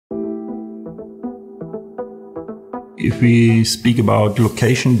If we speak about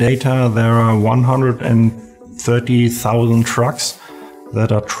location data, there are 130,000 trucks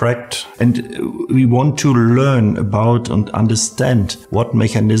that are tracked, and we want to learn about and understand what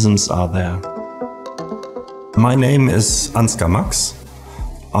mechanisms are there. My name is Ansgar Max.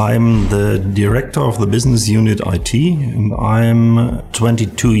 I'm the director of the business unit IT, and I'm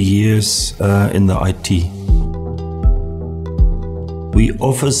 22 years in the IT. We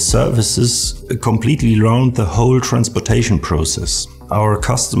offer services completely around the whole transportation process. Our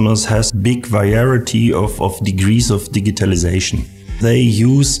customers has big variety of degrees of digitalization. They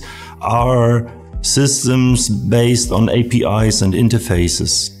use our systems based on APIs and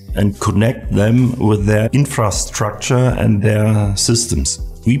interfaces and connect them with their infrastructure and their systems.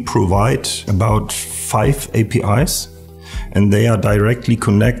 We provide about 5 APIs, and they are directly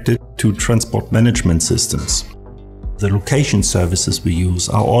connected to transport management systems. The location services we use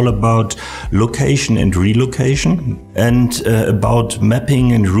are all about location and relocation, and about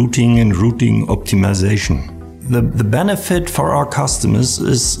mapping and routing optimization. The benefit for our customers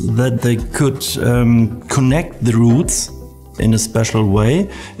is that they could connect the routes in a special way.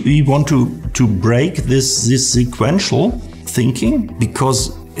 We want to break this sequential thinking,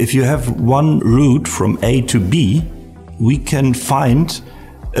 because if you have one route from A to B, we can find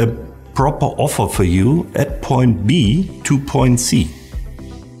a proper offer for you at point B to point C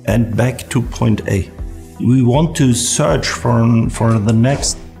and back to point A. We want to search for the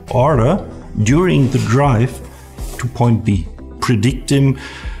next order during the drive to point B, predicting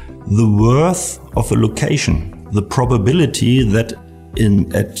the worth of a location, the probability that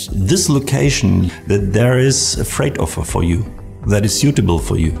at this location that there is a freight offer for you that is suitable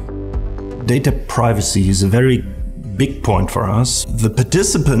for you. Data privacy is a very big point for us. The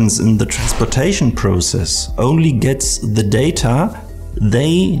participants in the transportation process only gets the data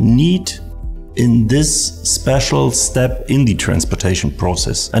they need in this special step in the transportation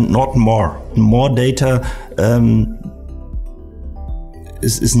process, and not more. More data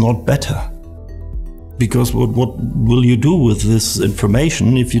is not better. Because what will you do with this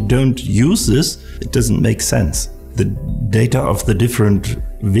information if you don't use this? It doesn't make sense. The data of the different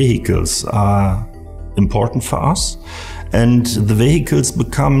vehicles are important for us, and the vehicles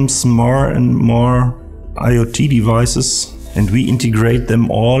becomes more and more IoT devices, and we integrate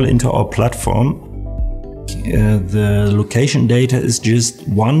them all into our platform. The location data is just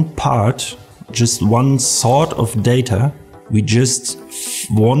one part, just one sort of data. We just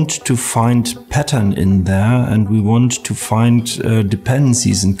want to find pattern in there, and we want to find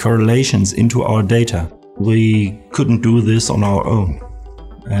dependencies and correlations into our data. We couldn't do this on our own.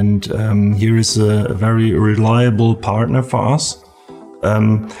 And here is a very reliable partner for us.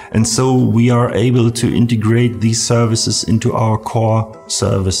 And so we are able to integrate these services into our core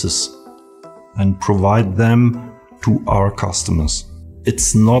services and provide them to our customers.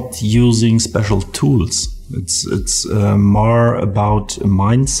 It's not using special tools. It's more about a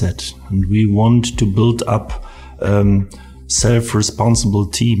mindset, and we want to build up self-responsible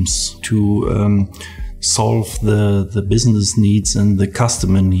teams to solve the business needs and the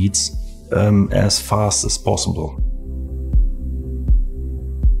customer needs as fast as possible.